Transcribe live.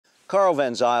Carl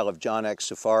Van Zyl of John X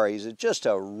Safaris is just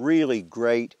a really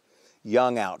great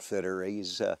young outfitter.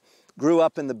 He's grew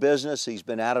up in the business. He's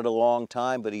been at it a long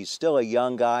time, but he's still a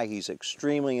young guy. He's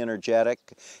extremely energetic.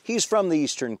 He's from the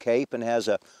Eastern Cape and has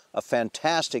a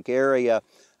fantastic area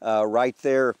right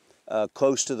there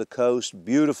close to the coast.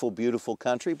 Beautiful, beautiful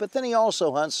country. But then he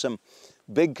also hunts some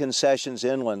big concessions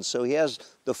inland, so he has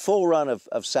the full run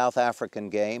of South African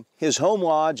game. His home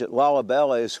lodge at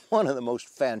Lalabella is one of the most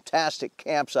fantastic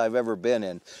camps I've ever been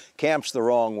in. Camp's the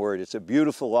wrong word. It's a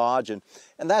beautiful lodge, and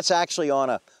that's actually on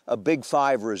a Big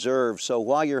 5 reserve, so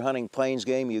while you're hunting plains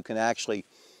game, you can actually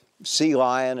see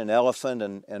lion and elephant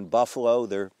and buffalo.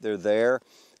 They're there.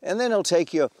 And then he'll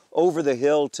take you over the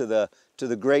hill to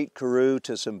the Great Karoo,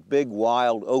 to some big,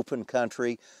 wild, open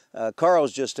country.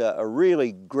 Carl's just a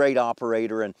really great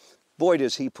operator, and boy,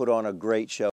 does he put on a great show.